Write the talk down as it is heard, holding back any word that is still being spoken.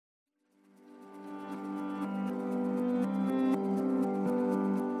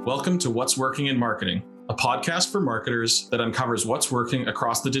Welcome to What's Working in Marketing, a podcast for marketers that uncovers what's working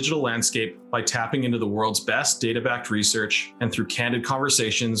across the digital landscape by tapping into the world's best data-backed research and through candid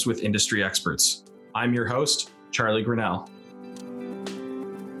conversations with industry experts. I'm your host, Charlie Grinnell.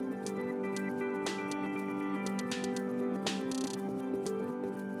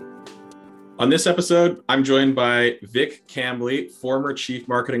 On this episode, I'm joined by Vic Cambly, former Chief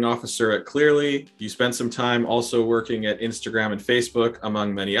Marketing Officer at Clearly. You spent some time also working at Instagram and Facebook,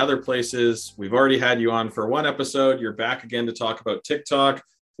 among many other places. We've already had you on for one episode. You're back again to talk about TikTok.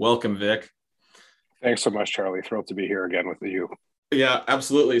 Welcome, Vic. Thanks so much, Charlie. Thrilled to be here again with you. Yeah,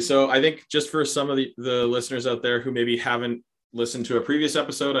 absolutely. So I think just for some of the listeners out there who maybe haven't listened to a previous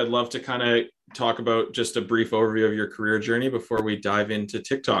episode, I'd love to kind of talk about just a brief overview of your career journey before we dive into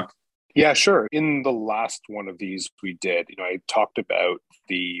TikTok. Yeah, sure. In the last one of these we did, I talked about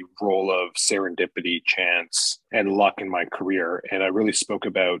the role of serendipity, chance, and luck in my career. And I really spoke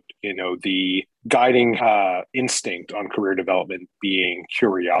about, the guiding instinct on career development being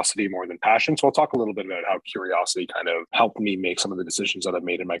curiosity more than passion. So I'll talk a little bit about how curiosity kind of helped me make some of the decisions that I've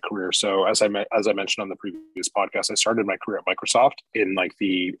made in my career. So as I mentioned on the previous podcast, I started my career at Microsoft in like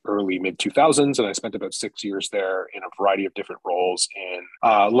the early mid 2000s, and I spent about 6 years there in a variety of different roles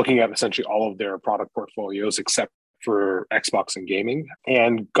and looking at essentially all of their product portfolios except for Xbox and gaming,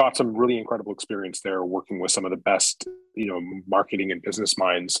 and got some really incredible experience there working with some of the best, marketing and business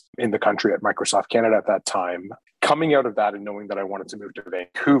minds in the country at Microsoft Canada at that time. Coming out of that and knowing that I wanted to move to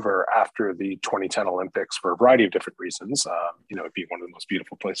Vancouver after the 2010 Olympics for a variety of different reasons, it being one of the most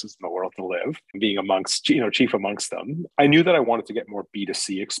beautiful places in the world to live, being amongst, chief amongst them, I knew that I wanted to get more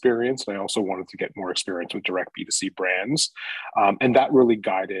B2C experience. And I also wanted to get more experience with direct B2C brands. And that really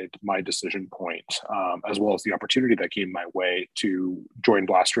guided my decision point, as well as the opportunity that came my way to join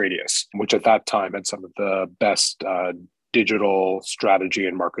Blast Radius, which at that time had some of the best digital strategy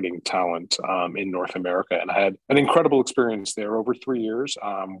and marketing talent in North America. And I had an incredible experience there over 3 years,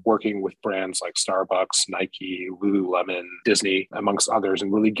 working with brands like Starbucks, Nike, Lululemon, Disney, amongst others,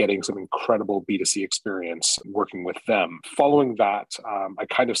 and really getting some incredible B2C experience working with them. Following that, I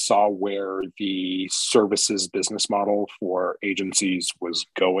kind of saw where the services business model for agencies was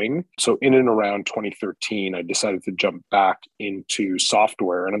going. So in and around 2013, I decided to jump back into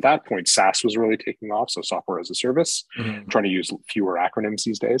software. And at that point, SaaS was really taking off. So software as a service. Mm-hmm. I'm trying to use fewer acronyms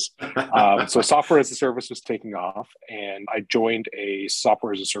these days. So software as a service was taking off, and I joined a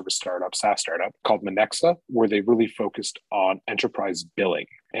software as a service startup, SaaS startup called Monexa, where they really focused on enterprise billing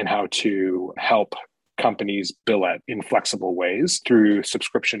and how to help companies bill at in flexible ways through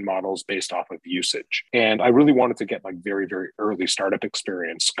subscription models based off of usage. And I really wanted to get like very, very early startup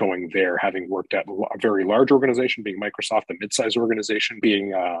experience going there, having worked at a very large organization being Microsoft, a mid-sized organization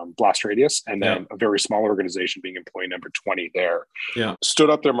being Blast Radius, and then a very small organization being employee number 20 there. Yeah.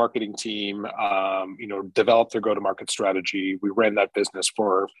 Stood up their marketing team, developed their go-to-market strategy. We ran that business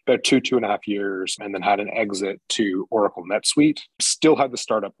for about 2.5 years, and then had an exit to Oracle NetSuite. Still had the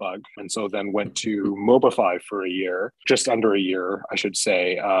startup bug. And so then went to Mobify for a year, just under a year, I should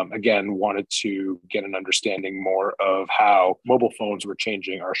say. Again, wanted to get an understanding more of how mobile phones were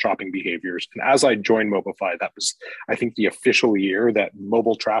changing our shopping behaviors. And as I joined Mobify, that was, I think, the official year that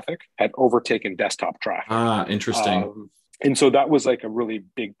mobile traffic had overtaken desktop traffic. Ah, interesting. And so that was like a really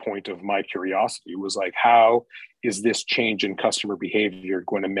big point of my curiosity, was like, how is this change in customer behavior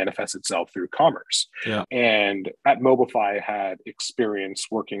going to manifest itself through commerce? Yeah. And at Mobify, I had experience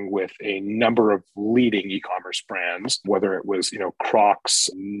working with a number of leading e-commerce brands, whether it was, Crocs,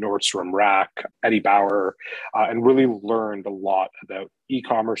 Nordstrom Rack, Eddie Bauer, and really learned a lot about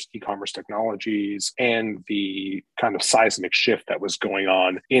e-commerce technologies, and the kind of seismic shift that was going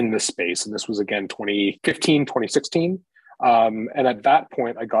on in the space. And this was, again, 2015, 2016. And at that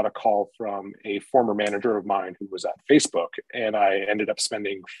point, I got a call from a former manager of mine who was at Facebook, and I ended up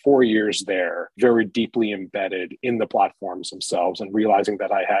spending 4 years there, very deeply embedded in the platforms themselves, and realizing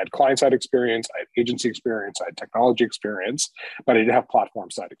that I had client-side experience, I had agency experience, I had technology experience, but I didn't have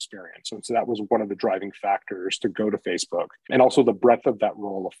platform-side experience. And so that was one of the driving factors to go to Facebook. And also the breadth of that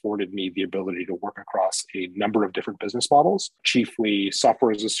role afforded me the ability to work across a number of different business models, chiefly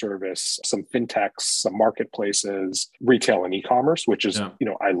software as a service, some fintechs, some marketplaces, retail and e-commerce, which is,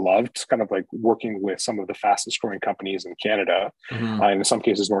 I loved kind of like working with some of the fastest growing companies in Canada, and in some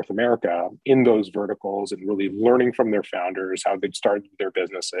cases, North America, in those verticals, and really learning from their founders, how they'd started their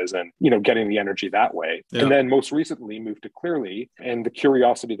businesses, and, getting the energy that way. Yeah. And then most recently moved to Clearly. And the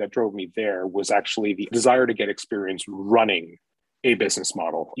curiosity that drove me there was actually the desire to get experience running a business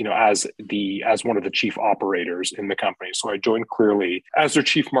model, as one of the chief operators in the company. So I joined Clearly as their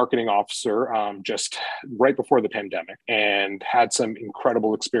chief marketing officer just right before the pandemic, and had some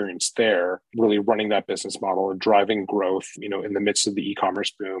incredible experience there, really running that business model and driving growth, in the midst of the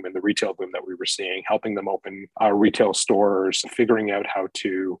e-commerce boom and the retail boom that we were seeing, helping them open retail stores, figuring out how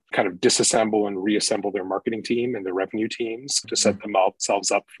to kind of disassemble and reassemble their marketing team and their revenue teams to set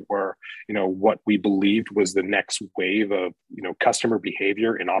themselves up for, what we believed was the next wave of, customer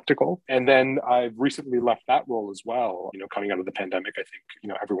behavior in optical. And then I've recently left that role as well. Coming out of the pandemic, I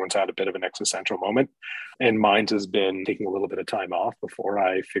think, everyone's had a bit of an existential moment, and mine has been taking a little bit of time off before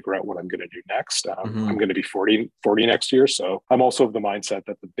I figure out what I'm going to do next. I'm going to be 40 next year. So I'm also of the mindset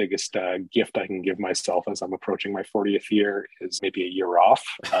that the biggest gift I can give myself as I'm approaching my 40th year is maybe a year off.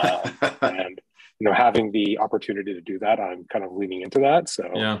 And having the opportunity to do that, I'm kind of leaning into that. So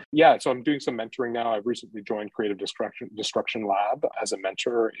so I'm doing some mentoring now. I've recently joined Creative Destruction Lab as a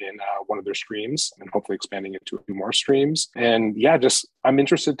mentor in one of their streams, and hopefully expanding into a few more streams. And I'm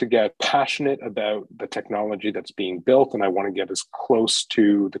interested to get passionate about the technology that's being built, and I want to get as close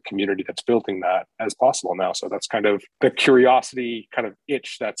to the community that's building that as possible now. So that's kind of the curiosity kind of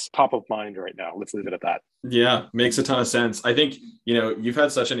itch that's top of mind right now. Let's leave it at that. Yeah, makes a ton of sense. I think, you've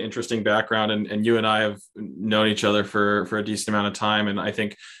had such an interesting background, and you and I have known each other for a decent amount of time. And I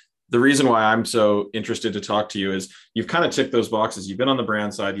think the reason why I'm so interested to talk to you is you've kind of ticked those boxes. You've been on the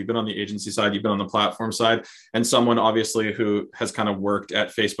brand side, you've been on the agency side, you've been on the platform side, and someone obviously who has kind of worked at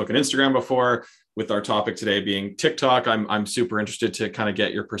Facebook and Instagram before. With our topic today being TikTok, I'm super interested to kind of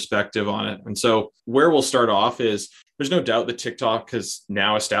get your perspective on it. And so where we'll start off is there's no doubt that TikTok has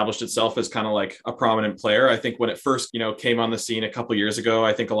now established itself as kind of like a prominent player. I think when it first, came on the scene a couple of years ago,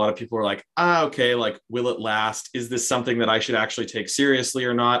 I think a lot of people were like, okay, like, will it last? Is this something that I should actually take seriously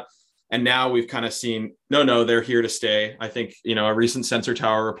or not? And now we've kind of seen, no, they're here to stay. I think, a recent Sensor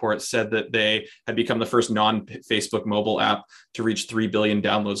Tower report said that they had become the first non-Facebook mobile app to reach 3 billion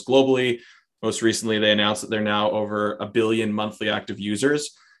downloads globally. Most recently, they announced that they're now over 1 billion monthly active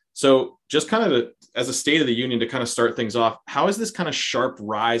users. So just kind of as a state of the union to kind of start things off, how is this kind of sharp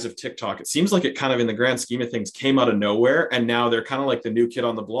rise of TikTok? It seems like it kind of in the grand scheme of things came out of nowhere. And now they're kind of like the new kid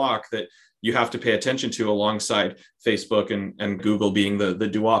on the block that you have to pay attention to alongside Facebook and Google being the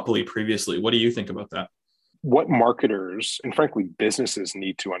duopoly previously. What do you think about that? What marketers and frankly businesses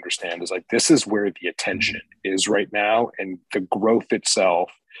need to understand is like, this is where the attention is right now. And the growth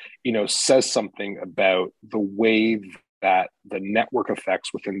itself, says something about the way that the network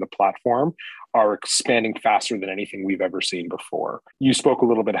effects within the platform are expanding faster than anything we've ever seen before. You spoke a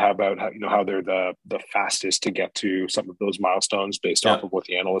little bit about how they're the fastest to get to some of those milestones based off of what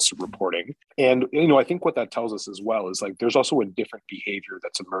the analysts are reporting. And I think what that tells us as well is like there's also a different behavior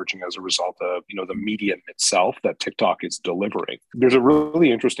that's emerging as a result of the medium itself that TikTok is delivering. There's a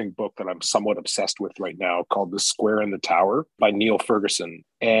really interesting book that I'm somewhat obsessed with right now called The Square and the Tower by Neil Ferguson.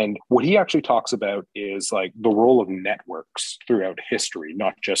 And what he actually talks about is like the role of networks throughout history,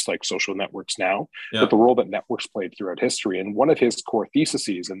 not just like social networks now, but the role that networks played throughout history. And one of his core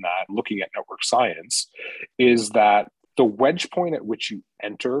theses in that, looking at network science, is that the wedge point at which you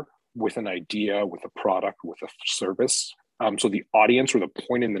enter with an idea, with a product, with a service, so the audience or the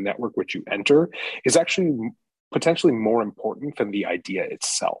point in the network which you enter is actually potentially more important than the idea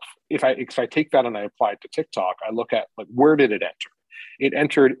itself. If I take that and I apply it to TikTok, I look at like, where did it enter? It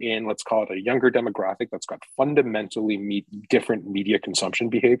entered in, let's call it a younger demographic that's got fundamentally different media consumption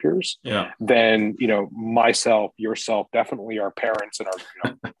behaviors than, myself, yourself, definitely our parents and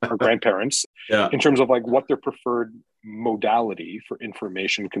our grandparents in terms of like what their preferred modality for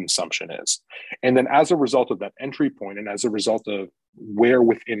information consumption is. And then as a result of that entry point and as a result of where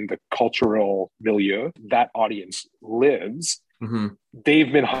within the cultural milieu that audience lives,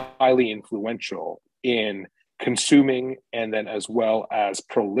 they've been highly influential in consuming and then as well as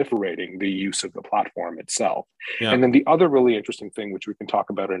proliferating the use of the platform itself. And then the other really interesting thing, which we can talk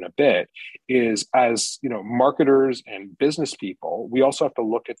about in a bit, is as marketers and business people, we also have to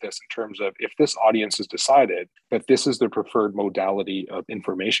look at this in terms of if this audience has decided that this is their preferred modality of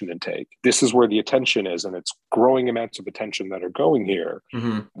information intake, this is where the attention is, and it's growing amounts of attention that are going here.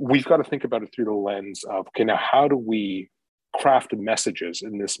 We've got to think about it through the lens of, okay, now how do we craft messages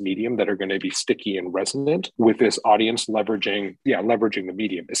in this medium that are going to be sticky and resonant with this audience, leveraging the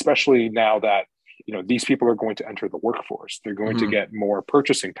medium, especially now that these people are going to enter the workforce. They're going to get more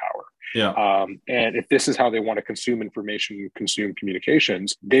purchasing power. And if this is how they want to consume information, consume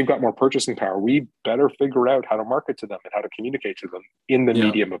communications, they've got more purchasing power. We better figure out how to market to them and how to communicate to them in the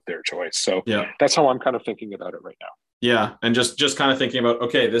medium of their choice. So that's how I'm kind of thinking about it right now. Yeah. And just kind of thinking about,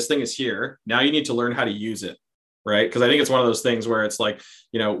 okay, this thing is here. Now you need to learn how to use it. right? Because I think it's one of those things where it's like,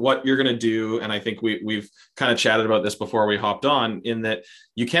 what you're going to do. And I think we've kind of chatted about this before we hopped on, in that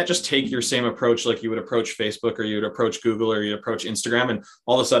you can't just take your same approach like you would approach Facebook or you would approach Google or you approach Instagram and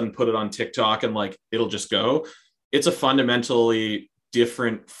all of a sudden put it on TikTok and like it'll just go. It's a fundamentally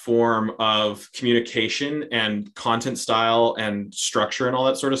different form of communication and content style and structure and all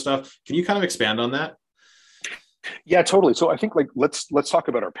that sort of stuff. Can you kind of expand on that? Yeah, totally. So I think like let's talk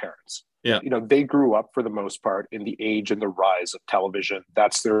about our parents. Yeah. They grew up for the most part in the age and the rise of television.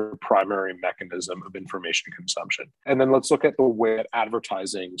 That's their primary mechanism of information consumption. And then let's look at the way that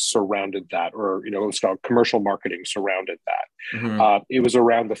advertising surrounded that, or, let's call it commercial marketing surrounded that. Mm-hmm. It was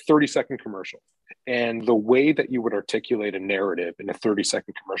around the 30-second commercial. And the way that you would articulate a narrative in a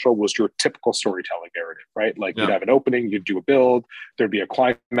 30-second commercial was your typical storytelling narrative, right? Like you'd have an opening, you'd do a build, there'd be a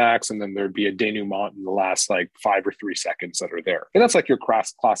climax, and then there'd be a denouement in the last like 5 or 3 seconds that are there. And that's like your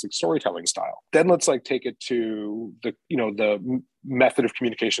classic storytelling style. Then let's like take it to the method of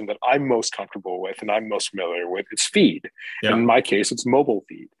communication that I'm most comfortable with and I'm most familiar with. It's feed. Yeah. In my case, it's mobile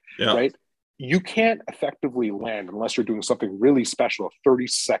feed, right? You can't effectively land unless you're doing something really special, a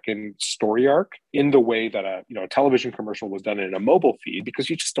 30-second story arc in the way that a television commercial was done in a mobile feed, because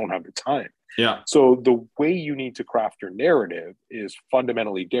you just don't have the time. Yeah. So the way you need to craft your narrative is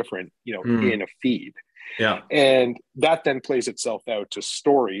fundamentally different, in a feed. Yeah. And that then plays itself out to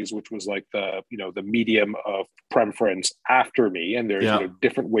stories, which was like the medium of preference after me. And there's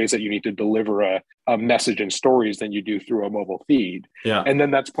different ways that you need to deliver a message in stories than you do through a mobile feed. Yeah. And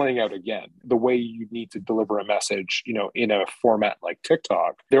then that's playing out again. The way you need to deliver a message, in a format like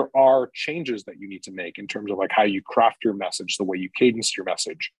TikTok, there are changes that you need to make in terms of like how you craft your message, the way you cadence your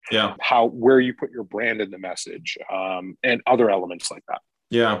message, where you put your brand in the message, and other elements like that.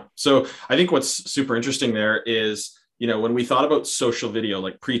 Yeah. So I think what's super interesting there is, when we thought about social video,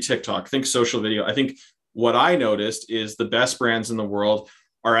 like pre-TikTok, think social video. I think what I noticed is the best brands in the world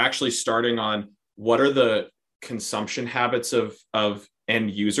are actually starting on what are the consumption habits of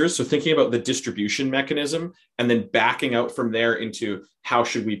end users. So thinking about the distribution mechanism and then backing out from there into how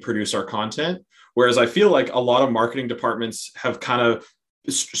should we produce our content. Whereas I feel like a lot of marketing departments have kind of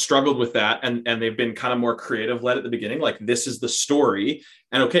struggled with that, and they've been kind of more creative led at the beginning, like this is the story,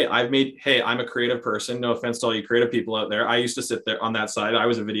 and okay, I'm a creative person, no offense to all you creative people out there, I used to sit there on that side, I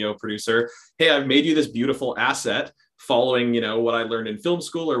was a video producer, hey, I've made you this beautiful asset following what I learned in film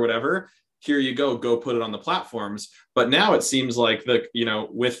school or whatever, here you go put it on the platforms. But now it seems like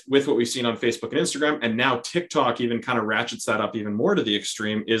with what we've seen on Facebook and Instagram, and now TikTok even kind of ratchets that up even more to the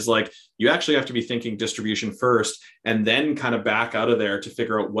extreme, is like you actually have to be thinking distribution first and then kind of back out of there to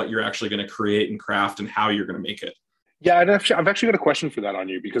figure out what you're actually going to create and craft and how you're going to make it. Yeah, and I've actually got a question for that on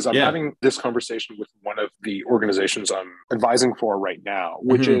you, because I'm having this conversation with one of the organizations I'm advising for right now,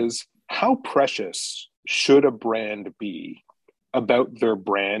 which is how precious should a brand be about their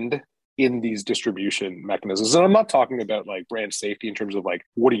brand in these distribution mechanisms? And I'm not talking about like brand safety in terms of like,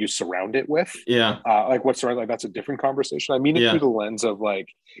 what do you surround it with? Yeah. Like what's surround, like that's a different conversation. I mean, it through the lens of like,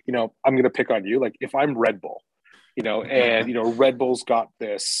 I'm going to pick on you. Like if I'm Red Bull, and, Red Bull's got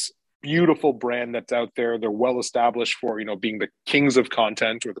this beautiful brand that's out there. They're well established for, being the kings of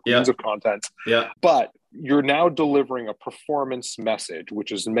content or the queens of content. Yeah. But you're now delivering a performance message,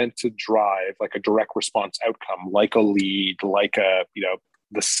 which is meant to drive like a direct response outcome, like a lead, like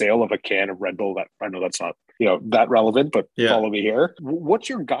the sale of a can of Red Bull. That I know that's not that relevant, but follow me here. What's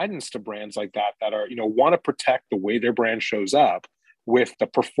your guidance to brands like that are want to protect the way their brand shows up with the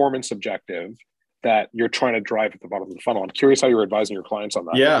performance objective that you're trying to drive at the bottom of the funnel? I'm curious how you're advising your clients on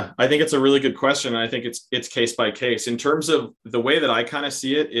that. Yeah, I think it's a really good question. And I think it's case by case. In terms of the way that I kind of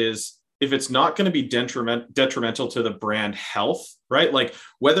see it is, if it's not going to be detrimental to the brand health, right? Like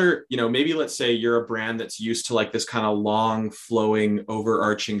whether, maybe let's say you're a brand that's used to like this kind of long flowing,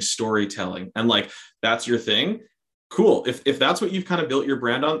 overarching storytelling, and like, that's your thing. Cool. If that's what you've kind of built your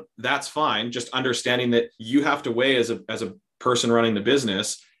brand on, that's fine. Just understanding that you have to weigh as a person running the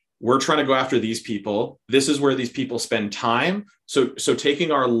business, we're trying to go after these people. This is where these people spend time. So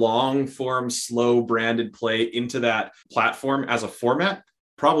taking our long form, slow branded play into that platform as a format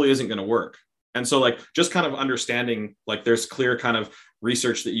probably isn't going to work. And so like, just kind of understanding, like there's clear kind of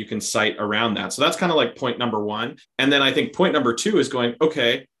research that you can cite around that. So that's kind of like point number one. And then I think point number two is going,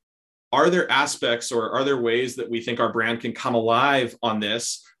 okay, are there aspects or are there ways that we think our brand can come alive on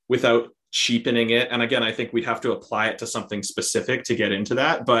this without cheapening it? And again, I think we'd have to apply it to something specific to get into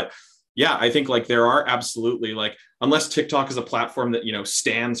that. But Yeah, I think like there are absolutely like, unless TikTok is a platform that,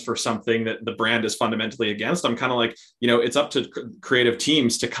 stands for something that the brand is fundamentally against, I'm kind of like, it's up to creative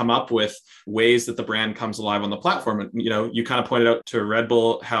teams to come up with ways that the brand comes alive on the platform. And, you kind of pointed out to Red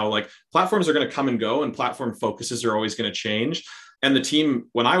Bull how like platforms are going to come and go and platform focuses are always going to change. And the team,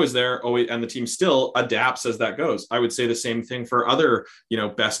 when I was there, always, and the team still adapts as that goes. I would say the same thing for other,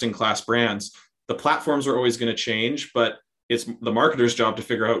 best in class brands. The platforms are always going to change, but it's the marketer's job to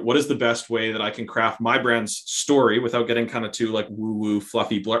figure out what is the best way that I can craft my brand's story without getting kind of too like woo-woo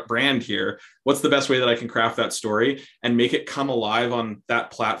fluffy brand here. What's the best way that I can craft that story and make it come alive on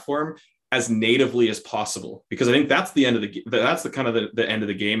that platform as natively as possible? Because I think that's the end of that's the kind of the end of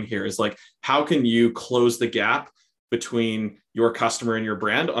the game here is like, how can you close the gap between your customer and your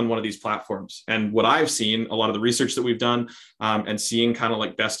brand on one of these platforms? And what I've seen, a lot of the research that we've done and seeing kind of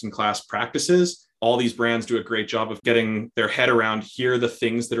like best in class practices, all these brands do a great job of getting their head around here, the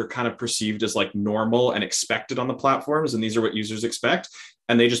things that are kind of perceived as like normal and expected on the platforms. And these are what users expect.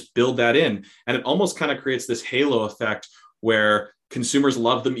 And they just build that in. And it almost kind of creates this halo effect where consumers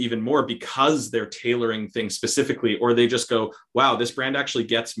love them even more because they're tailoring things specifically, or they just go, wow, this brand actually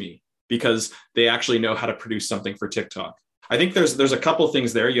gets me because they actually know how to produce something for TikTok. I think there's a couple of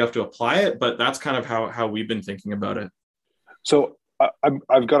things there. You have to apply it, but that's kind of how we've been thinking about it. So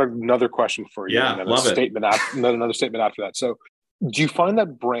I've got another question for you. Yeah, and then love another statement after that. So do you find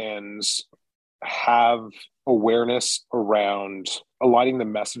that brands have awareness around aligning the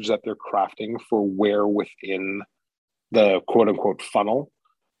message that they're crafting for where within the quote unquote funnel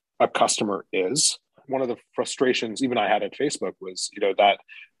a customer is? One of the frustrations even I had at Facebook was, that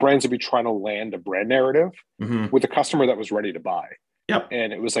brands would be trying to land a brand narrative with a customer that was ready to buy. Yep.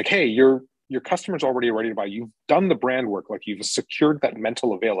 And it was like, hey, your customer's already ready to buy. You've done the brand work, like you've secured that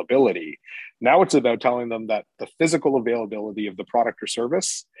mental availability. Now it's about telling them that the physical availability of the product or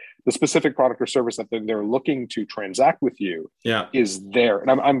service, the specific product or service that they're looking to transact with you, is there.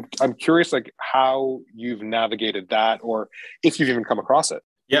 And I'm curious, like how you've navigated that, or if you've even come across it.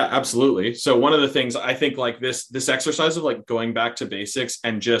 Yeah, absolutely. So one of the things I think like this exercise of like going back to basics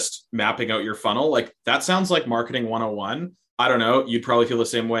and just mapping out your funnel, like that sounds like marketing 101. I don't know, you'd probably feel the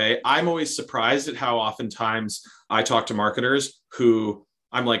same way. I'm always surprised at how oftentimes I talk to marketers who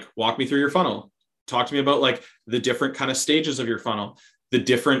I'm like, walk me through your funnel. Talk to me about like the different kind of stages of your funnel, the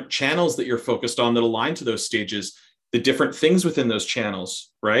different channels that you're focused on that align to those stages, the different things within those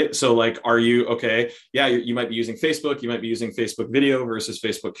channels, right? So like, are you, okay, yeah, you might be using Facebook, you might be using Facebook video versus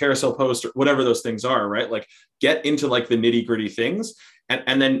Facebook carousel post, or whatever those things are, right? Like get into like the nitty gritty things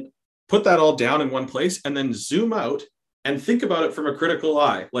and then put that all down in one place and then zoom out and think about it from a critical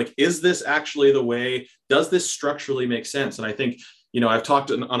eye. Like, is this actually the way, does this structurally make sense? And I think, I've talked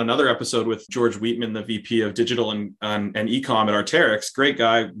on another episode with George Wheatman, the VP of digital and e-com at Arterix, great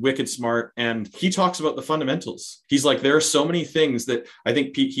guy, wicked smart. And he talks about the fundamentals. He's like, there are so many things that I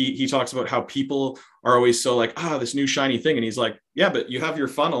think he talks about how people are always so like, this new shiny thing. And he's like, yeah, but you have your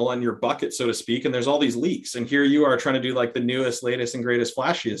funnel and your bucket, so to speak, and there's all these leaks. And here you are trying to do like the newest, latest, and greatest,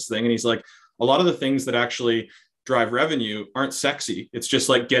 flashiest thing. And he's like, a lot of the things that actually drive revenue aren't sexy. It's just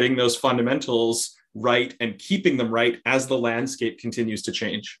like getting those fundamentals right and keeping them right as the landscape continues to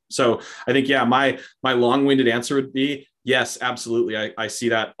change. So I think, my long-winded answer would be yes, absolutely. I see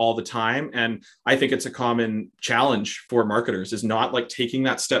that all the time. And I think it's a common challenge for marketers is not like taking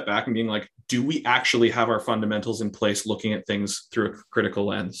that step back and being like, do we actually have our fundamentals in place, looking at things through a critical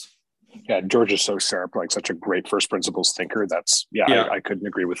lens? Yeah, George is so sharp, like such a great first principles thinker. I couldn't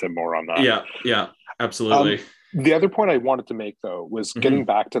agree with him more on that. Yeah, absolutely. The other point I wanted to make, though, was getting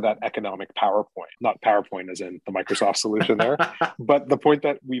back to that economic PowerPoint, not PowerPoint as in the Microsoft solution there, but the point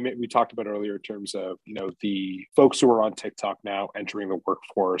that we talked about earlier in terms of, the folks who are on TikTok now entering the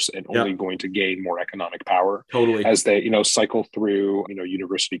workforce and only going to gain more economic power as they, cycle through,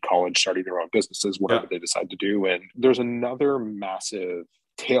 university, college, starting their own businesses, whatever they decide to do. And there's another massive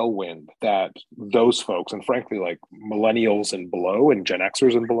tailwind that those folks, and frankly, like millennials and below and Gen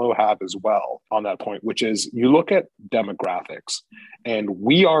Xers and below, have as well on that point, which is you look at demographics and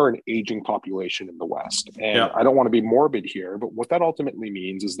we are an aging population in the West. And I don't want to be morbid here, but what that ultimately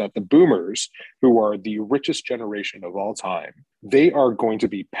means is that the boomers, who are the richest generation of all time, they are going to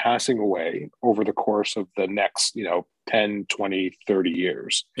be passing away over the course of the next, 10, 20, 30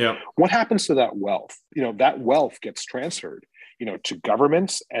 years. What happens to that wealth? That wealth gets transferred to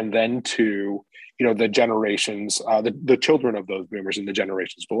governments and then to, the generations, the children of those boomers and the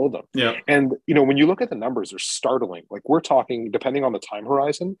generations below them. And, when you look at the numbers, they're startling. Like we're talking, depending on the time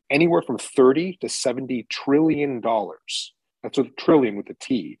horizon, anywhere from 30 to $70 trillion That's a trillion with a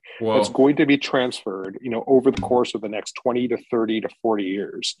T. Whoa. That's going to be transferred, over the course of the next 20 to 30 to 40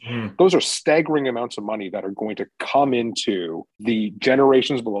 years. Mm. Those are staggering amounts of money that are going to come into the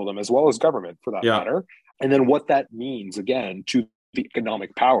generations below them, as well as government for that matter. And then what that means, again, to the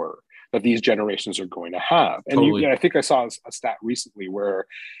economic power that these generations are going to have. And Totally. I think I saw a stat recently where,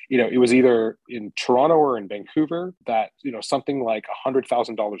 it was either in Toronto or in Vancouver that, something like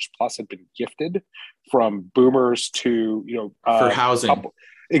 $100,000 plus had been gifted from boomers to, for housing.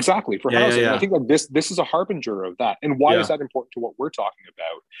 Exactly, for housing. Yeah. And I think that this is a harbinger of that. And why is that important to what we're talking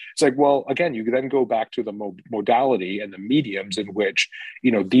about? It's like, well, again, you then go back to the modality and the mediums in which,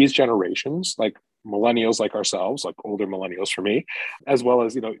 these generations, like millennials like ourselves, like older millennials for me, as well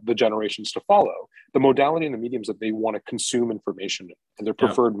as, the generations to follow, the modality and the mediums that they want to consume information and their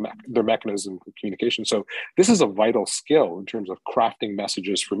preferred, their mechanism of communication. So this is a vital skill in terms of crafting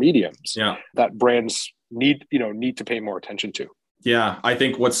messages for mediums that brands need to pay more attention to. Yeah, I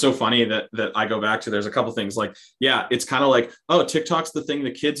think what's so funny that I go back to, there's a couple things like, it's kind of like, oh, TikTok's the thing the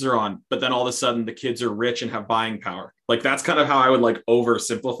kids are on, but then all of a sudden the kids are rich and have buying power. Like, that's kind of how I would like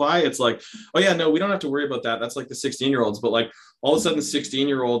oversimplify. It's like, oh yeah, no, we don't have to worry about that. That's like the 16-year-olds. But like all of a sudden the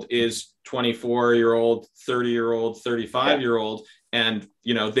 16-year-old is 24-year-old, 30-year-old, 35-year-old. And,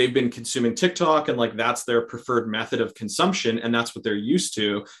 they've been consuming TikTok and like, that's their preferred method of consumption. And that's what they're used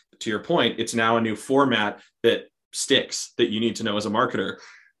to. To your point, it's now a new format that sticks that you need to know as a marketer.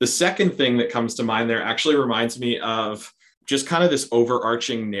 The second thing that comes to mind there actually reminds me of just kind of this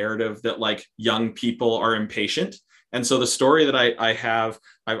overarching narrative that like young people are impatient. And so the story that I have,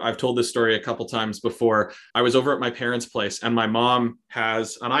 I've told this story a couple times before. I was over at my parents' place and my mom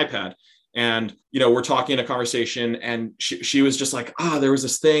has an iPad. And, we're talking in a conversation and she was just like, there was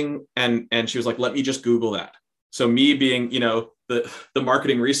this thing. And she was like, let me just Google that. So me being, the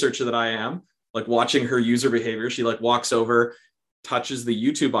marketing researcher that I am, like watching her user behavior, she like walks over, touches the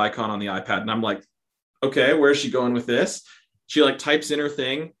YouTube icon on the iPad. And I'm like, okay, where's she going with this? She like types in her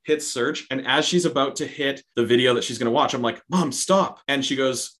thing, hits search. And as she's about to hit the video that she's going to watch, I'm like, Mom, stop. And she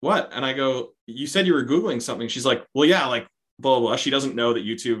goes, what? And I go, you said you were Googling something. She's like, well, yeah, like blah, blah, blah. She doesn't know that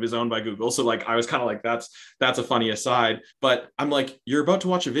YouTube is owned by Google. So like, I was kind of like, that's a funny aside, but I'm like, you're about to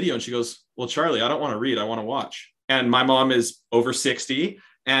watch a video. And she goes, well, Charlie, I don't want to read. I want to watch. And my mom is over 60.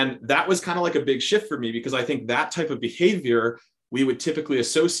 And that was kind of like a big shift for me because I think that type of behavior we would typically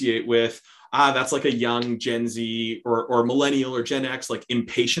associate with, that's like a young Gen Z or millennial or Gen X, like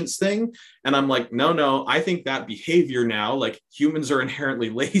impatience thing. And I'm like, no, I think that behavior now, like humans are inherently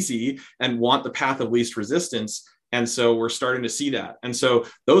lazy and want the path of least resistance. And so we're starting to see that. And so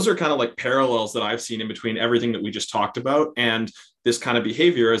those are kind of like parallels that I've seen in between everything that we just talked about. And this kind of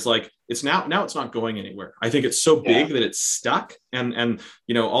behavior is like, it's now it's not going anywhere. I think it's so big that it's stuck. And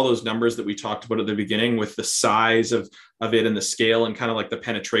all those numbers that we talked about at the beginning with the size of it and the scale and kind of like the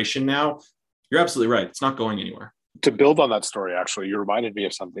penetration now, you're absolutely right. It's not going anywhere. To build on that story, actually, you reminded me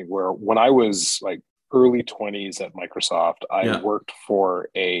of something where when I was like early 20s at Microsoft, I worked for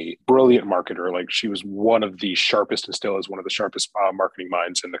a brilliant marketer. Like she was one of the sharpest and still is one of the sharpest marketing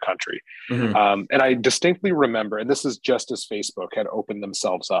minds in the country. Mm-hmm. And I distinctly remember, and this is just as Facebook had opened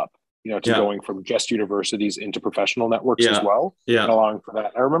themselves up, to going from just universities into professional networks as well, and allowing for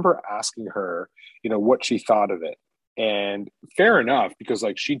that. I remember asking her, what she thought of it. And fair enough, because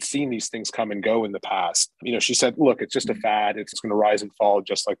like she'd seen these things come and go in the past. She said, look, it's just a fad. It's going to rise and fall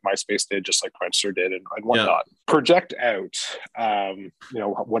just like MySpace did, just like Friendster did and whatnot. Project out,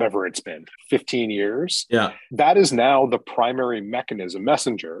 whatever it's been, 15 years. Yeah. That is now the primary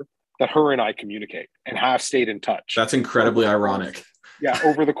messenger that her and I communicate and have stayed in touch. That's incredibly ironic. Yeah,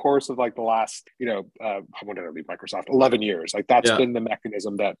 over the course of like the last, when did I leave Microsoft? 11 years. Like that's been the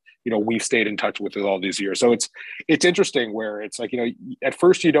mechanism that, we've stayed in touch with all these years. So it's interesting where it's like, at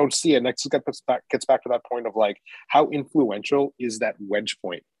first you don't see it. Next gets back to that point of like, how influential is that wedge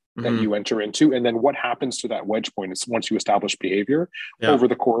point that you enter into? And then what happens to that wedge point is once you establish behavior over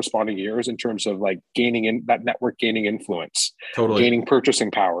the corresponding years in terms of like gaining in that network, gaining influence, gaining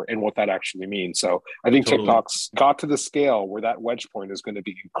purchasing power and what that actually means. So I think TikTok's got to the scale where that wedge point is going to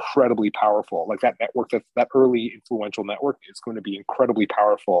be incredibly powerful. Like that network, that early influential network is going to be incredibly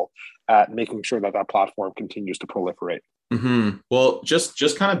powerful at making sure that platform continues to proliferate. Mm-hmm. Well,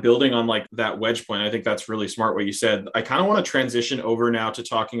 just kind of building on like that wedge point, I think that's really smart what you said. I kind of want to transition over now to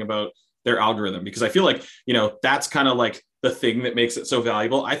talking about their algorithm, because I feel like, that's kind of like the thing that makes it so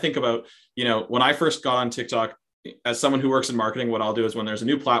valuable. I think about, when I first got on TikTok, as someone who works in marketing, what I'll do is when there's a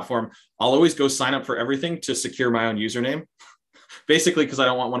new platform, I'll always go sign up for everything to secure my own username. Basically, because I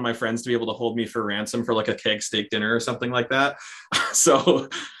don't want one of my friends to be able to hold me for ransom for like a keg steak dinner or something like that. So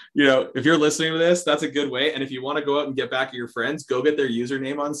if you're listening to this, that's a good way. And if you want to go out and get back at your friends, go get their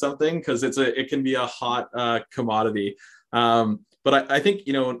username on something, because it can be a hot commodity. But I think,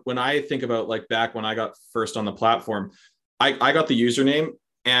 when I think about like back when I got first on the platform, I got the username,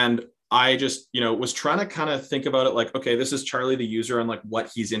 and I just, was trying to kind of think about it like, okay, this is Charlie, the user, and like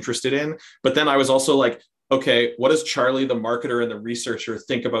what he's interested in. But then I was also like, okay, what does Charlie, the marketer and the researcher,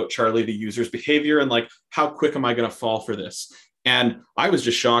 think about Charlie, the user's behavior? And like, how quick am I going to fall for this? And I was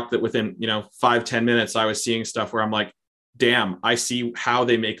just shocked that within, 5-10 minutes, I was seeing stuff where I'm like, damn, I see how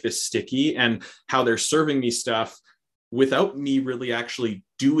they make this sticky and how they're serving me stuff without me really actually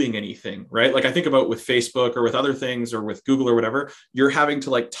doing anything, right? Like I think about with Facebook or with other things or with Google or whatever, you're having to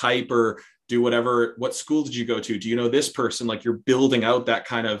like type or do whatever. What school did you go to? Do you know this person? Like you're building out that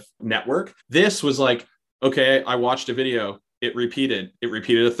kind of network. This was like, okay, I watched a video. It repeated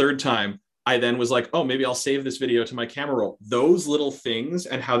a third time. I then was like, oh, maybe I'll save this video to my camera roll. Those little things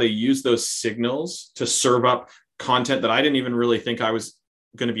and how they use those signals to serve up content that I didn't even really think I was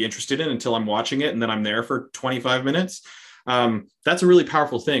going to be interested in until I'm watching it. And then I'm there for 25 minutes. That's a really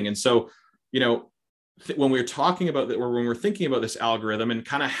powerful thing. And so, when we're talking about that, or when we're thinking about this algorithm and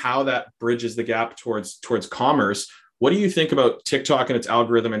kind of how that bridges the gap towards commerce, what do you think about TikTok and its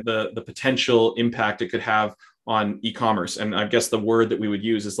algorithm and the potential impact it could have on e-commerce? And I guess the word that we would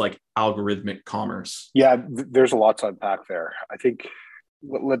use is like algorithmic commerce. Yeah, there's a lot to unpack there. I think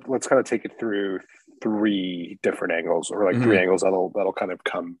let's kind of take it through three different angles, or like three angles that'll kind of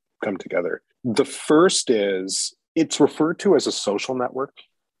come together. The first is it's referred to as a social network,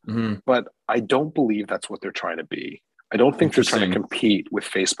 but I don't believe that's what they're trying to be. I don't think they're trying to compete with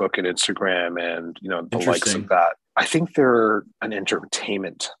Facebook and Instagram and the likes of that. I think they're an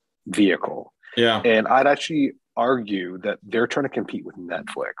entertainment vehicle. Yeah. And I'd actually argue that they're trying to compete with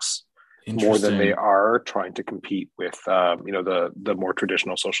Netflix more than they are trying to compete with the more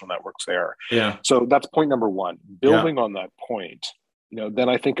traditional social networks there. Yeah. So that's point number one. Building on that point, then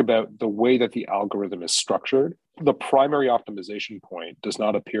I think about the way that the algorithm is structured. The primary optimization point does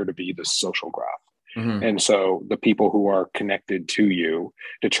not appear to be the social graph. And so the people who are connected to you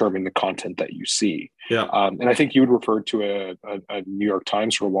determine the content that you see. Yeah. And I think you had referred to a New York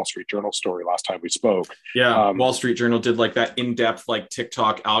Times or a Wall Street Journal story last time we spoke. Yeah. Wall Street Journal did like that in-depth like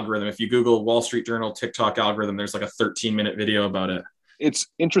TikTok algorithm. If you Google Wall Street Journal TikTok algorithm, there's like a 13-minute video about it. It's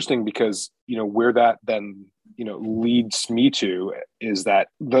interesting because, where that then, leads me to is that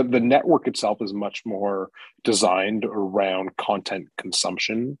the network itself is much more designed around content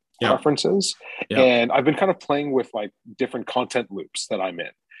consumption preferences. And I've been kind of playing with like different content loops that I'm in.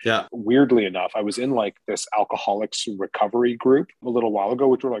 Yeah. Weirdly enough, I was in like this alcoholics recovery group a little while ago,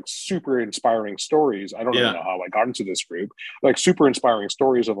 which were like super inspiring stories. I don't even know how I got into this group, like super inspiring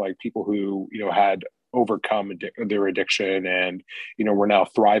stories of like people who, had overcome their addiction and, we're now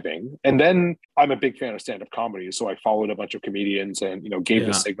thriving. And then I'm a big fan of stand-up comedy. So I followed a bunch of comedians and, gave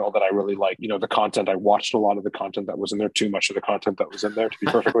the signal that I really like, the content. I watched a lot of the content that was in there, too much of the content that was in there, to be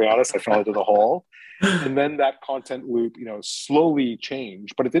perfectly honest. I fell into the hole. And then that content loop, slowly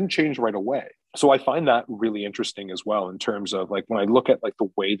changed, but it didn't change right away. So I find that really interesting as well in terms of like when I look at like the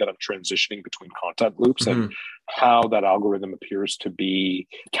way that I'm transitioning between content loops and how that algorithm appears to be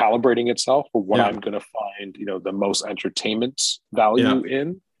calibrating itself for what I'm going to find, the most entertainment value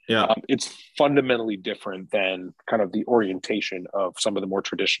in. Yeah. It's fundamentally different than kind of the orientation of some of the more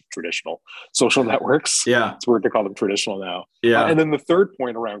traditional social networks. Yeah. It's weird to call them traditional now. Yeah. And then the third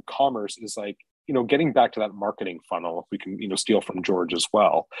point around commerce is like, getting back to that marketing funnel, if we can, steal from George as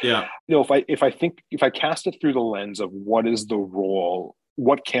well. Yeah. If I cast it through the lens of what is the role,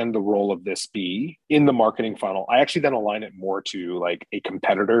 what can the role of this be in the marketing funnel, I actually then align it more to like a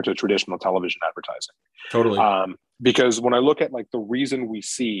competitor to traditional television advertising. Totally. Because when I look at like the reason we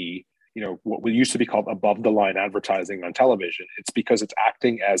see, what we used to be called above the line advertising on television, it's because it's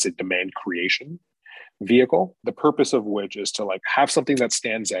acting as a demand creation vehicle, the purpose of which is to like have something that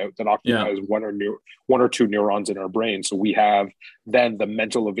stands out that occupies one or two neurons in our brain. So we have then the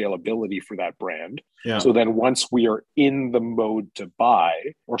mental availability for that brand. Yeah. So then once we are in the mode to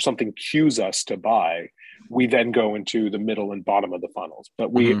buy or something cues us to buy, we then go into the middle and bottom of the funnels.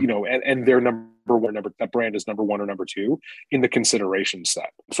 But we, and they're number one, that brand is number one or number two in the consideration set.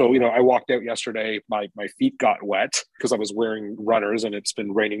 So, I walked out yesterday, my feet got wet because I was wearing runners and it's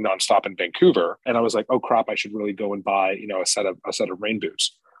been raining nonstop in Vancouver. And I was like, oh crap, I should really go and buy, a set of rain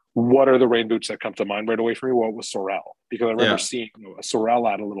boots. What are the rain boots that come to mind right away for me? Well, it was Sorel. because I remember seeing a Sorel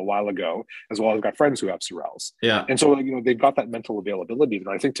ad a little while ago, as well as I've got friends who have Sorels. Yeah. And so, they've got that mental availability. And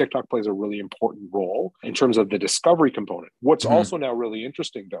I think TikTok plays a really important role in terms of the discovery component. What's also now really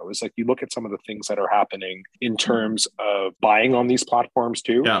interesting, though, is like you look at some of the things that are happening in terms of buying on these platforms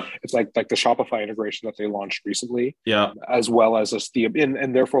too. Yeah. It's like the Shopify integration that they launched recently. Yeah. As well as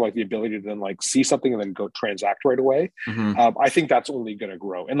and therefore like the ability to then like see something and then go transact right away. I think that's only going to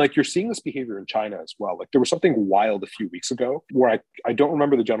grow. And like you're seeing this behavior in China as well. Like there was something wild a few weeks ago where I don't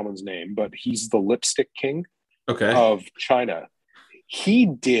remember the gentleman's name, but he's the lipstick king of China. He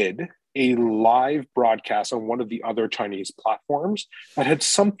did a live broadcast on one of the other Chinese platforms that had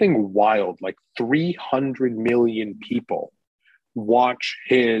something wild, like 300 million people watch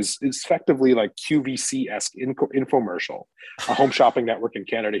his, it's effectively like QVC-esque infomercial, a home shopping network in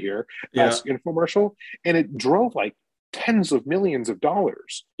Canada here, infomercial, and it drove like tens of millions of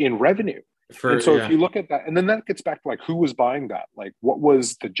dollars in revenue. And so if you look at that, and then that gets back to like who was buying that, like what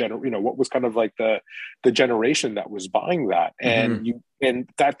was the what was kind of like the generation that was buying that, and and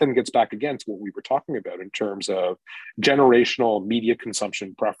that then gets back again to what we were talking about in terms of generational media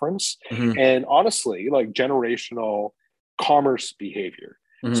consumption preference, and honestly, like generational commerce behavior.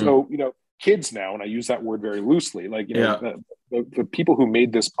 So kids now, and I use that word very loosely, like the people who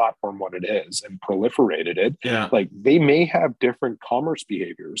made this platform what it is and proliferated it, like they may have different commerce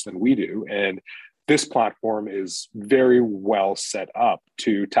behaviors than we do, and this platform is very well set up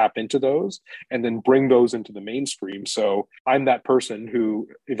to tap into those and then bring those into the mainstream. So I'm that person who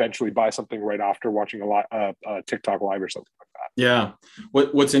eventually buys something right after watching a TikTok live or something like that. Yeah.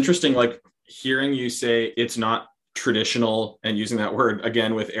 What's interesting, like hearing you say it's not traditional, and using that word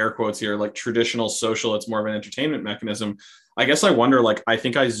again with air quotes here, like traditional social, it's more of an entertainment mechanism. I guess I wonder, like, I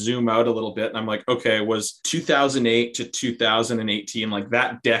think I zoom out a little bit and I'm like, okay, was 2008 to 2018, like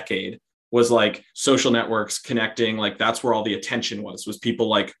that decade was like social networks connecting, like that's where all the attention was people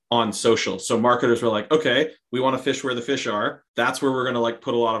like on social. So marketers were like, okay, we want to fish where the fish are. That's where we're going to like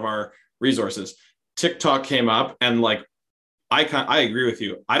put a lot of our resources. TikTok came up, and like, I agree with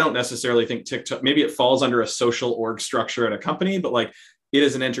you. I don't necessarily think TikTok, maybe it falls under a social org structure at a company, but like it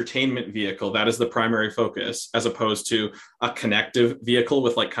is an entertainment vehicle. That is the primary focus, as opposed to a connective vehicle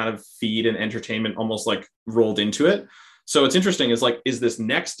with like kind of feed and entertainment almost like rolled into it. So it's interesting is like, is this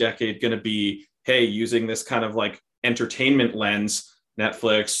next decade going to be, hey, using this kind of like entertainment lens,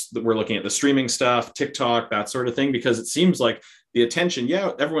 Netflix, we're looking at the streaming stuff, TikTok, that sort of thing, because it seems like the attention,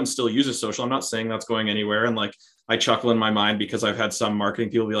 everyone still uses social. I'm not saying that's going anywhere. And like, I chuckle in my mind because I've had some marketing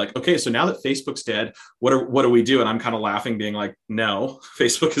people be like, okay, so now that Facebook's dead, what do we do? And I'm kind of laughing, being like, no,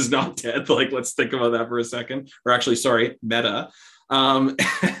 Facebook is not dead. Like, let's think about that for a second. Or actually, sorry, Meta. So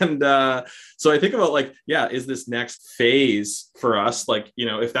I think about like, is this next phase for us? Like,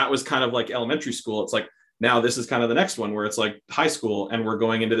 if that was kind of like elementary school, it's like, now this is kind of the next one where it's like high school, and we're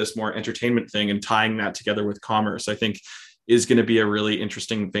going into this more entertainment thing and tying that together with commerce, I think is going to be a really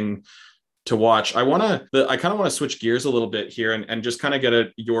interesting thing to watch. I kind of want to switch gears a little bit here and just kind of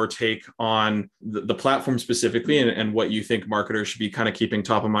get your take on the platform specifically, and what you think marketers should be kind of keeping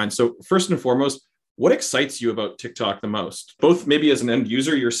top of mind. So first and foremost, what excites you about TikTok the most, both maybe as an end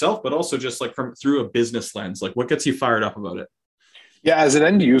user yourself, but also just like through a business lens? Like what gets you fired up about it? Yeah, as an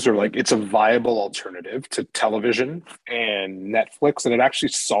end user, like it's a viable alternative to television and Netflix. And it actually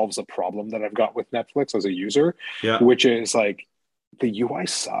solves a problem that I've got with Netflix as a user, which is like the UI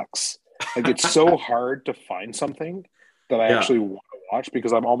sucks. Like it's so hard to find something that I actually want to watch,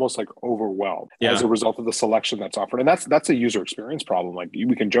 because I'm almost like overwhelmed as a result of the selection that's offered. And that's a user experience problem. Like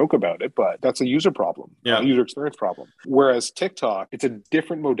we can joke about it, but that's a user problem, a user experience problem. Whereas TikTok, it's a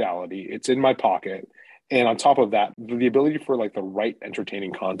different modality. It's in my pocket. And on top of that, the ability for like the right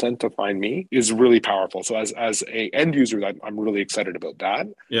entertaining content to find me is really powerful. So as a end user, I'm really excited about that.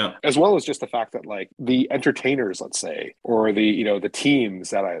 Yeah. As well as just the fact that like the entertainers, let's say, or the the teams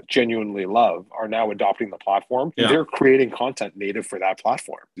that I genuinely love are now adopting the platform. Yeah. They're creating content native for that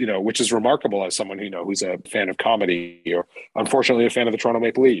platform, which is remarkable as someone who's a fan of comedy, or unfortunately a fan of the Toronto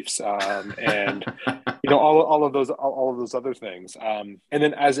Maple Leafs, and all of those other things. And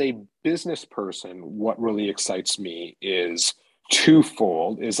then as a business person, what really excites me is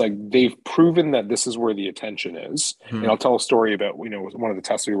twofold. Is like they've proven that this is where the attention is. And I'll tell a story about one of the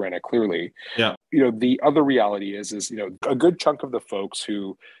tests we ran at Clearly. The other reality is a good chunk of the folks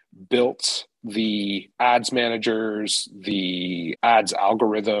who built the ads managers, the ads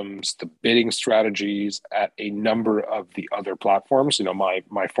algorithms, the bidding strategies at a number of the other platforms,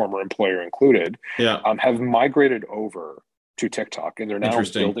 my former employer included, have migrated over to TikTok, and they're now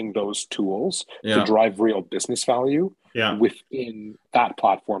building those tools to drive real business value within that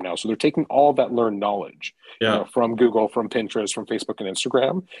platform now. So they're taking all that learned knowledge from Google, from Pinterest, from Facebook and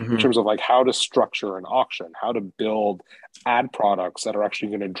Instagram in terms of like how to structure an auction, how to build ad products that are actually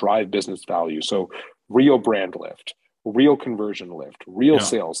going to drive business value. So real brand lift, real conversion lift, real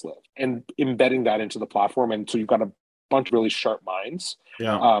sales lift, and embedding that into the platform. And so you've got a bunch of really sharp minds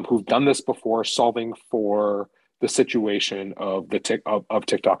who've done this before, solving for the situation of of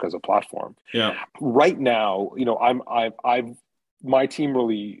TikTok as a platform. Right now, my team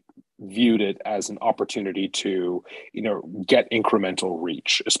really viewed it as an opportunity to, get incremental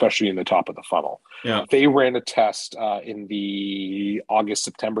reach, especially in the top of the funnel. They ran a test in the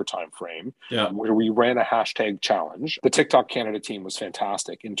August-September timeframe where we ran a hashtag challenge. The TikTok Canada team was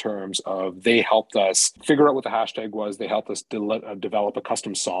fantastic in terms of they helped us figure out what the hashtag was. They helped us develop a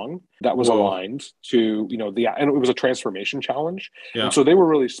custom song that was aligned to, and it was a transformation challenge. And so they were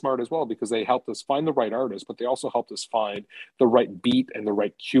really smart as well because they helped us find the right artist, but they also helped us find the right beat and the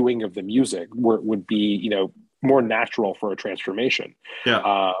right cueing of the music where it would be, more natural for a transformation.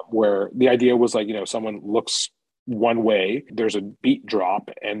 Where the idea was like, someone looks one way, there's a beat drop,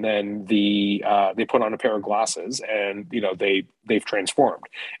 and then they put on a pair of glasses and they've transformed.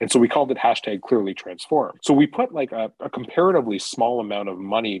 And so we called it hashtag clearly transformed. So we put like a comparatively small amount of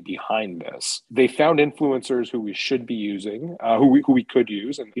money behind this. They found influencers who we should be using, who we could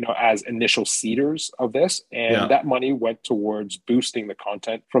use, and as initial seeders of this. And that money went towards boosting the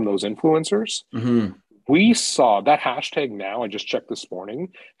content from those influencers. We saw that hashtag now, I just checked this morning,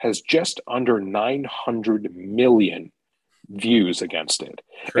 has just under 900 million views against it.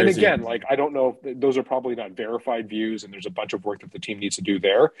 Crazy. And again, like, I don't know if those are probably not verified views and there's a bunch of work that the team needs to do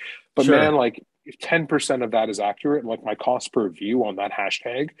there. But man, like if 10% of that is accurate, like my cost per view on that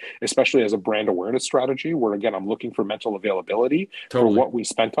hashtag, especially as a brand awareness strategy, where again, I'm looking for mental availability for what we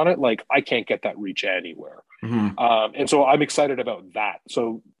spent on it. Like I can't get that reach anywhere. And so I'm excited about that.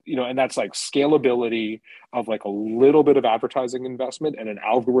 So, and that's like scalability of like a little bit of advertising investment and an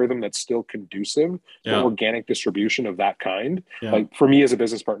algorithm that's still conducive to organic distribution of that kind. Like for me as a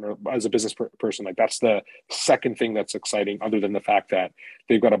business partner, as a business person, like that's the second thing that's exciting, other than the fact that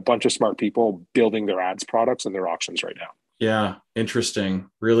they've got a bunch of smart people building their ads products and their auctions right now. Yeah. Interesting.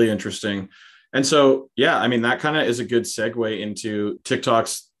 Really interesting. And so, I mean, that kind of is a good segue into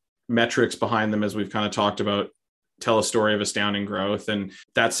TikTok's metrics behind them, as we've kind of talked about, tell a story of astounding growth. And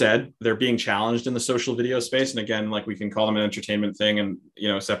that said, they're being challenged in the social video space. And again, like we can call them an entertainment thing and,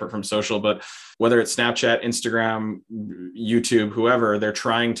 separate from social, but whether it's Snapchat, Instagram, YouTube, whoever, they're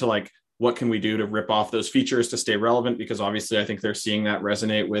trying to like, what can we do to rip off those features to stay relevant? Because obviously I think they're seeing that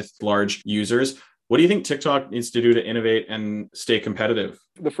resonate with large users. What do you think TikTok needs to do to innovate and stay competitive?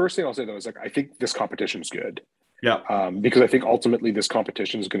 The first thing I'll say though is like, I think this competition is good. Because I think ultimately this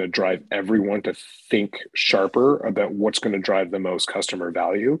competition is going to drive everyone to think sharper about what's going to drive the most customer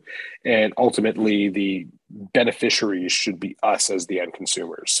value. And ultimately the beneficiaries should be us as the end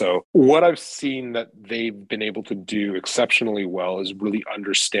consumers. So what I've seen that they've been able to do exceptionally well is really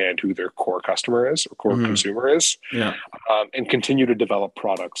understand who their core customer is or core consumer is, and continue to develop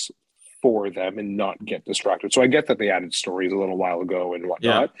products for them and not get distracted. So I get that they added stories a little while ago and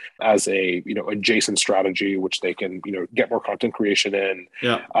whatnot as a, adjacent strategy, which they can, get more content creation in,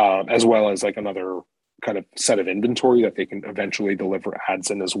 as well as like another kind of set of inventory that they can eventually deliver ads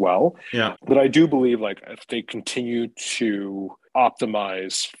in as well. But I do believe like if they continue to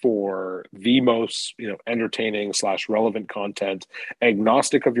optimize for the most entertaining / relevant content,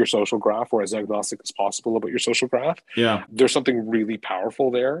 agnostic of your social graph, or as agnostic as possible about your social graph, there's something really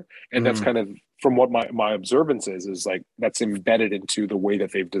powerful there. And that's kind of from what my observance is like that's embedded into the way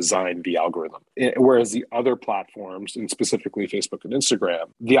that they've designed the algorithm. Whereas the other platforms, and specifically Facebook and Instagram,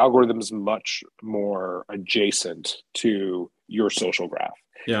 the algorithm is much more adjacent to your social graph.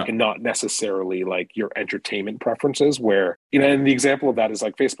 And not necessarily like your entertainment preferences, where, and the example of that is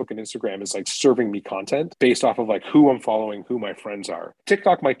like Facebook and Instagram is like serving me content based off of like who I'm following, who my friends are.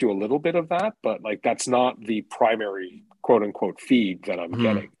 TikTok might do a little bit of that, but like that's not the primary quote unquote feed that I'm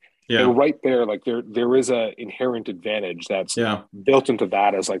getting. And right there, like there is a inherent advantage that's built into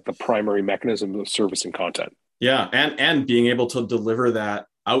that as like the primary mechanism of servicing content. And being able to deliver that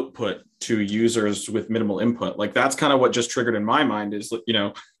output to users with minimal input. Like that's kind of what just triggered in my mind is,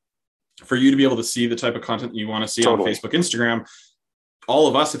 for you to be able to see the type of content you want to see on Facebook, Instagram, all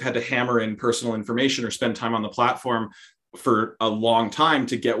of us have had to hammer in personal information or spend time on the platform for a long time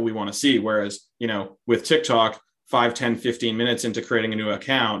to get what we want to see. Whereas, with TikTok, 5, 10, 15 minutes into creating a new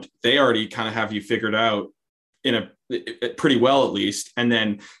account, they already kind of have you figured out in pretty well, at least. And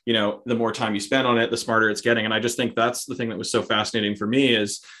then, the more time you spend on it, the smarter it's getting. And I just think that's the thing that was so fascinating for me,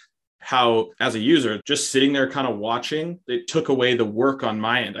 is how, as a user, just sitting there kind of watching, it took away the work on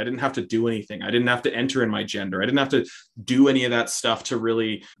my end. I didn't have to do anything. I didn't have to enter in my gender. I didn't have to do any of that stuff to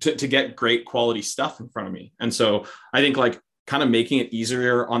really to get great quality stuff in front of me. And so I think like kind of making it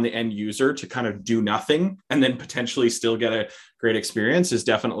easier on the end user to kind of do nothing and then potentially still get a great experience is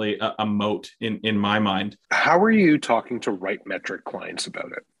definitely a moat in my mind. How are you talking to Right-Metric clients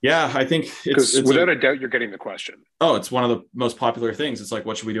about it? Yeah, I think it's without a doubt, you're getting the question. Oh, it's one of the most popular things. It's like,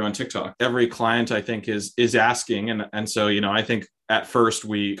 what should we do on TikTok? Every client, I think, is asking. And so, I think at first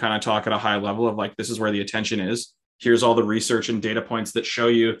we kind of talk at a high level of like, this is where the attention is. Here's all the research and data points that show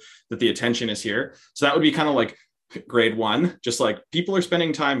you that the attention is here. So that would be kind of like grade one, just like people are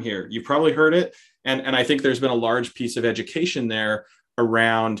spending time here. You've probably heard it. And I think there's been a large piece of education there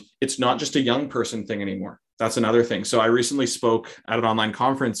around, it's not just a young person thing anymore. That's another thing. So I recently spoke at an online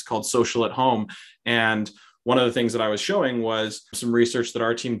conference called Social at Home. And one of the things that I was showing was some research that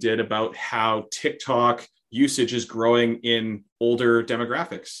our team did about how TikTok usage is growing in older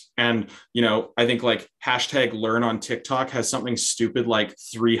demographics. And, I think like hashtag learn on TikTok has something stupid like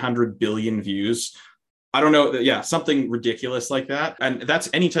 300 billion views. I don't know. Yeah, something ridiculous like that. And that's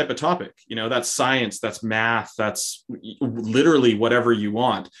any type of topic, that's science, that's math, that's literally whatever you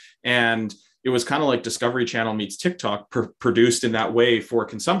want. And it was kind of like Discovery Channel meets TikTok produced in that way for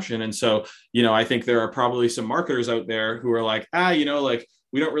consumption. And so, I think there are probably some marketers out there who are like, like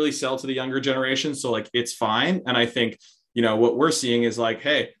we don't really sell to the younger generation. So like, it's fine. And I think, what we're seeing is like,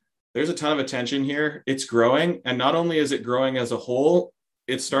 hey, there's a ton of attention here. It's growing. And not only is it growing as a whole,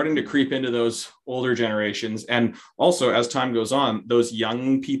 it's starting to creep into those older generations. And also, as time goes on, those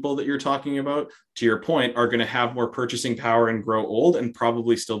young people that you're talking about, to your point, are going to have more purchasing power and grow old and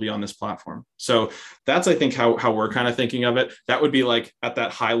probably still be on this platform. So that's, I think, how we're kind of thinking of it. That would be like at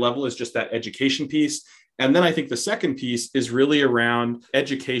that high level is just that education piece. And then I think the second piece is really around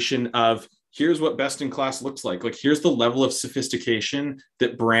education of, here's what best in class looks like. Like, here's the level of sophistication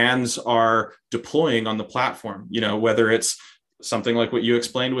that brands are deploying on the platform, whether it's something like what you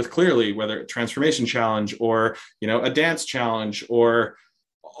explained with Clearly, whether a transformation challenge or, a dance challenge or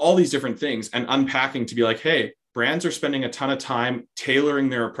all these different things, and unpacking to be like, hey, brands are spending a ton of time tailoring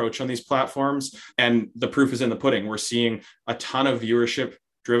their approach on these platforms. And the proof is in the pudding. We're seeing a ton of viewership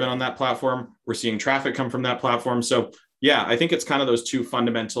driven on that platform. We're seeing traffic come from that platform. So yeah, I think it's kind of those two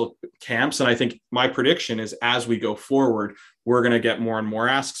fundamental camps. And I think my prediction is as we go forward, we're going to get more and more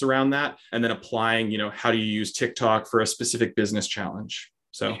asks around that. And then applying, how do you use TikTok for a specific business challenge?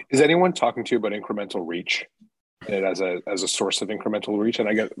 So is anyone talking to you about incremental reach as a source of incremental reach? And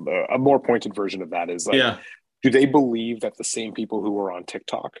I get a more pointed version of that is like, yeah. Do they believe that the same people who are on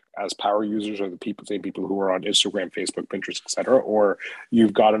TikTok as power users are the same people who are on Instagram, Facebook, Pinterest, et cetera? Or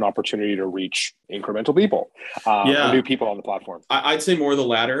you've got an opportunity to reach incremental people, or new people on the platform? I'd say more the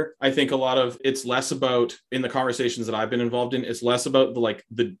latter. I think a lot of it's less about, in the conversations that I've been involved in, it's less about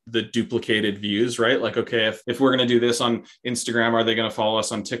the duplicated views, right? Like, okay, if we're going to do this on Instagram, are they going to follow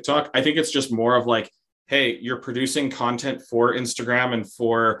us on TikTok? I think it's just more of like, hey, you're producing content for Instagram and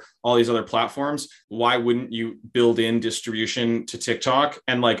for all these other platforms. Why wouldn't you build in distribution to TikTok?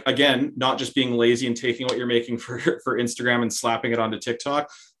 And like, again, not just being lazy and taking what you're making for Instagram and slapping it onto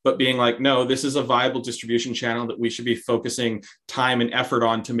TikTok, but being like, no, this is a viable distribution channel that we should be focusing time and effort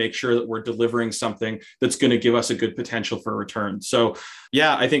on to make sure that we're delivering something that's going to give us a good potential for return. So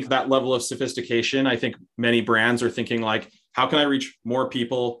yeah, I think that level of sophistication, I think many brands are thinking like, how can I reach more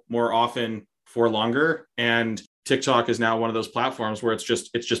people more often for longer? And TikTok is now one of those platforms where it's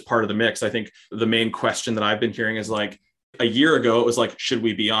just part of the mix. I think the main question that I've been hearing is like, a year ago, it was like, should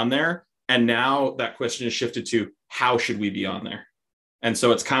we be on there? And now that question is shifted to, how should we be on there? And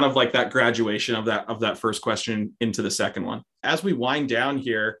so it's kind of like that graduation of that first question into the second one. As we wind down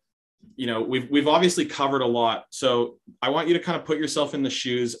here, we've obviously covered a lot. So I want you to kind of put yourself in the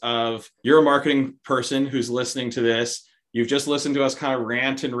shoes of, you're a marketing person who's listening to this. You've just listened to us kind of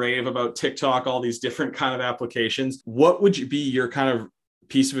rant and rave about TikTok, all these different kind of applications. What would be your kind of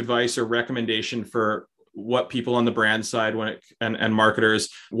piece of advice or recommendation for what people on the brand side and marketers,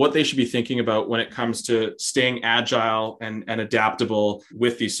 what they should be thinking about when it comes to staying agile and adaptable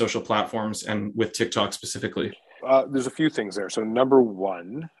with these social platforms and with TikTok specifically? There's a few things there. So number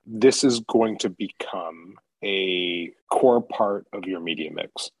one, this is going to become a core part of your media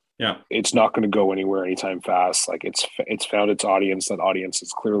mix. Yeah, it's not going to go anywhere anytime fast. Like it's found its audience. That audience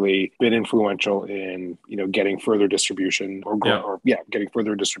has clearly been influential in getting further distribution getting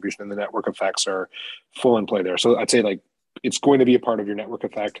further distribution, and the network effects are full in play there. So I'd say like it's going to be a part of your network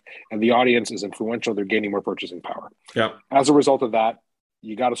effect, and the audience is influential. They're gaining more purchasing power. Yeah. As a result of that,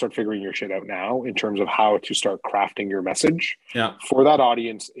 you got to start figuring your shit out now in terms of how to start crafting your message for that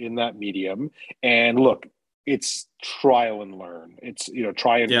audience in that medium. And look, it's trial and learn. It's,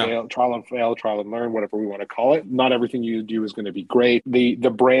 try and fail, trial and learn, whatever we want to call it. Not everything you do is going to be great. The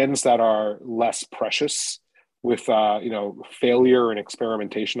brands that are less precious with failure and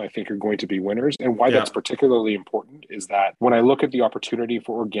experimentation, I think, are going to be winners. And why that's particularly important is that when I look at the opportunity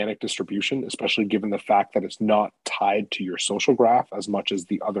for organic distribution, especially given the fact that it's not tied to your social graph as much as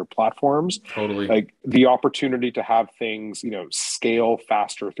the other platforms, totally, like the opportunity to have things, scale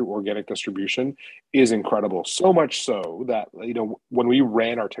faster through organic distribution is incredible. So much so that, when we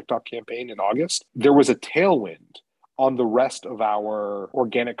ran our TikTok campaign in August, there was a tailwind on the rest of our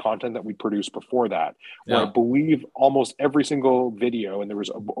organic content that we produced before that, where I believe almost every single video, and there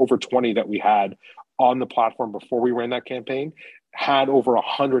was over 20 that we had on the platform before we ran that campaign, had over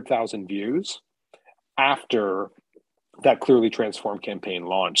 100,000 views after that Clearly Transformed campaign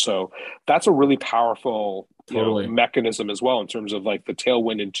launch. So that's a really powerful mechanism as well in terms of like the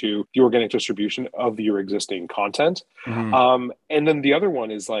tailwind into the organic distribution of your existing content. And then the other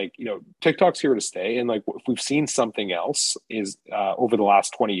one is like, TikTok's here to stay. And like, if we've seen something else is over the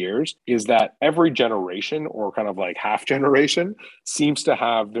last 20 years is that every generation or kind of like half generation seems to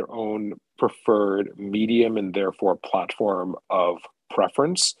have their own preferred medium and therefore platform of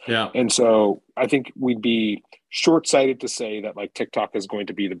preference. And so I think we'd be short-sighted to say that like TikTok is going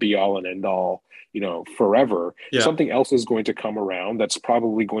to be the be all and end all, forever. Something else is going to come around that's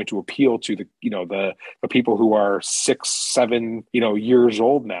probably going to appeal to the people who are 6, 7, years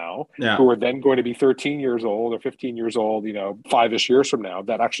old now, who are then going to be 13 years old or 15 years old, 5-ish years from now,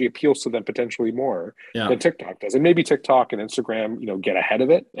 that actually appeals to them potentially more than TikTok does. And maybe TikTok and Instagram, get ahead of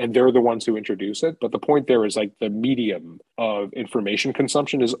it and they're the ones who introduce it. But the point there is like the medium of information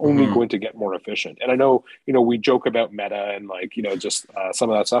consumption is only going to get more efficient. And I know, we joke about Meta and like, just some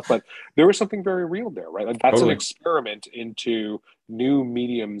of that stuff, but there is something very real there, right? Like that's an experiment into new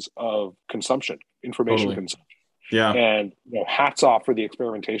mediums of consumption, information consumption. And hats off for the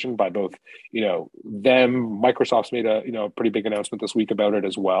experimentation by both, them. Microsoft's made a pretty big announcement this week about it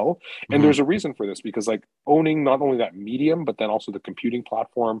as well. And there's a reason for this, because like owning not only that medium, but then also the computing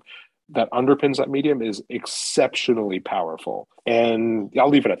platform that underpins that medium is exceptionally powerful. And I'll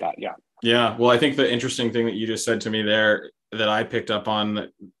leave it at that. Yeah. Well, I think the interesting thing that you just said to me there that I picked up on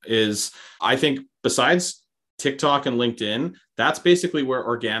is I think besides TikTok and LinkedIn, that's basically where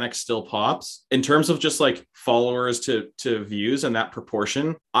organic still pops in terms of just like followers to views and that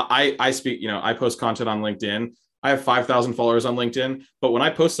proportion. I speak, I post content on LinkedIn. I have 5,000 followers on LinkedIn, but when I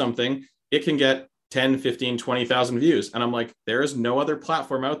post something, it can get 10, 15, 20,000 views. And I'm like, there is no other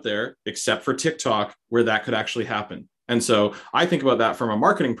platform out there except for TikTok where that could actually happen. And so I think about that from a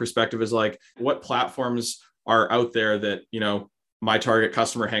marketing perspective is like, what platforms are out there that, my target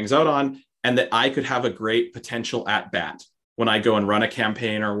customer hangs out on and that I could have a great potential at bat when I go and run a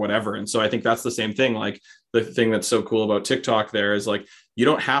campaign or whatever. And so I think that's the same thing. Like the thing that's so cool about TikTok there is like, you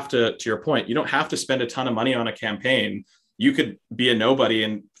don't have to your point, you don't have to spend a ton of money on a campaign. You could be a nobody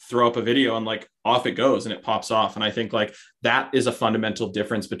and throw up a video and like off it goes and it pops off. And I think like that is a fundamental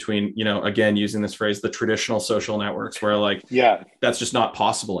difference between, again, using this phrase, the traditional social networks where like, that's just not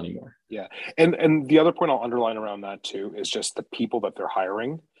possible anymore. Yeah. And the other point I'll underline around that too, is just the people that they're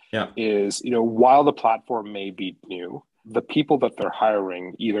hiring is, while the platform may be new, the people that they're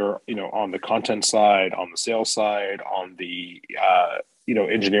hiring either, on the content side, on the sales side, on the,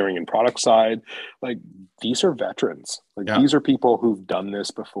 engineering and product side, like these are veterans. Like these are people who've done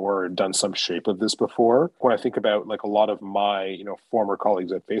this before, done some shape of this before. When I think about like a lot of my, former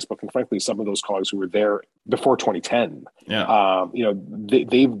colleagues at Facebook, and frankly, some of those colleagues who were there before 2010,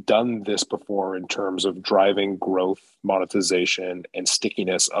 they've done this before in terms of driving growth, monetization, and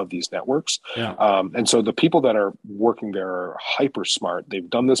stickiness of these networks. And so the people that are working there are hyper smart. They've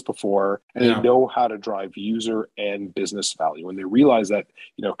done this before and they know how to drive user and business value. And they realize that,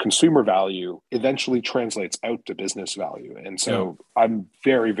 consumer value eventually translates out to business value. And so I'm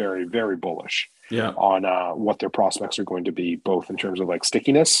very, very, very bullish on what their prospects are going to be, both in terms of like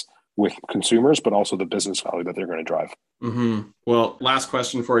stickiness with consumers, but also the business value that they're going to drive. Well, last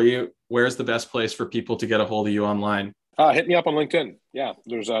question for you. Where's the best place for people to get a hold of you online? Hit me up on LinkedIn.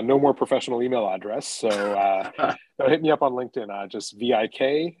 There's no more professional email address. So hit me up on LinkedIn, just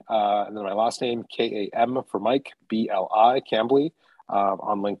VIK, and then my last name, KAM for Mike, BLI, Cambly,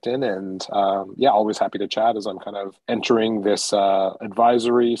 on LinkedIn. And always happy to chat as I'm kind of entering this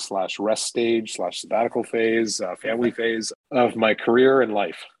advisory / rest stage / sabbatical phase, family phase of my career and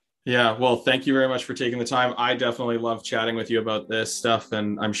life. Yeah, well, thank you very much for taking the time. I definitely love chatting with you about this stuff,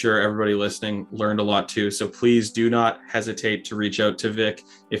 and I'm sure everybody listening learned a lot too. So please do not hesitate to reach out to Vic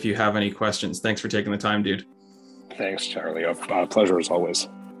if you have any questions. Thanks for taking the time, dude. Thanks, Charlie. A pleasure as always.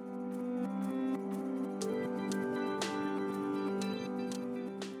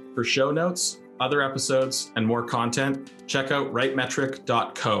 For show notes, other episodes, and more content, check out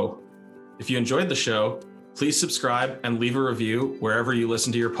rightmetric.co. If you enjoyed the show, please subscribe and leave a review wherever you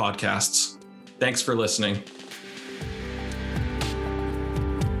listen to your podcasts. Thanks for listening.